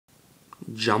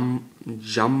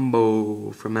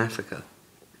Jumbo from Africa.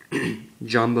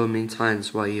 Jumbo means hi in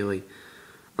Swahili.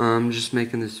 I'm just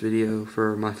making this video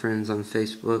for my friends on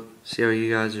Facebook, see how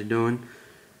you guys are doing,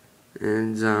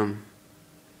 and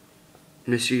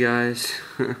miss you guys,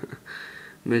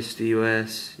 miss the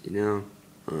US, you know.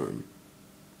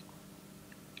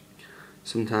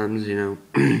 Sometimes, you know,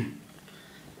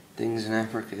 things in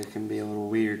Africa can be a little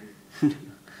weird,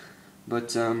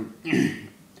 but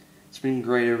it's been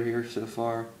great over here so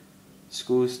far.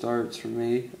 School starts for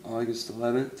me August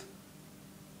 11th.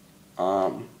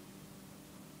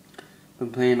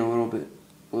 Been playing a little bit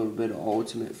of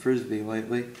ultimate frisbee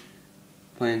lately.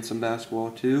 Playing some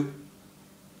basketball too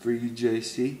for you,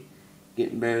 JC.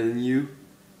 Getting better than you.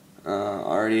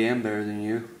 Already am better than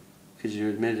you because you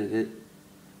admitted it.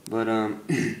 But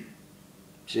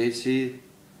JC,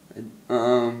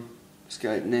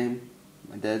 Skype name,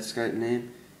 my dad's Skype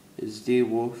name is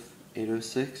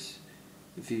Wolff806.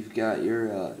 If you've got your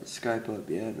Skype up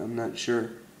yet, I'm not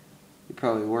sure. You're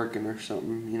probably working or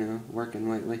something, you know,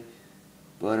 working lately.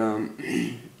 But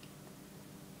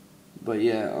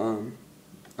yeah,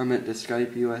 I meant to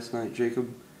Skype you last night,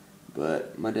 Jacob,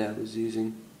 but my dad was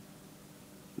using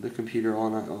the computer all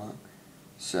night long.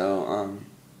 So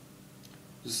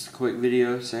just a quick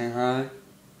video saying hi.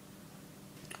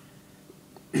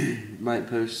 Might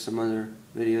post some other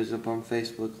videos up on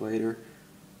Facebook later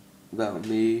about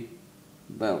me,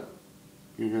 about,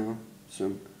 you know,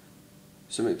 some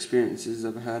experiences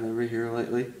I've had over here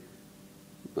lately.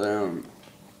 But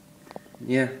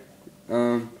yeah,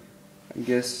 I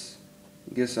guess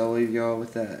I'll leave y'all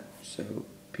with that. So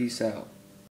peace out.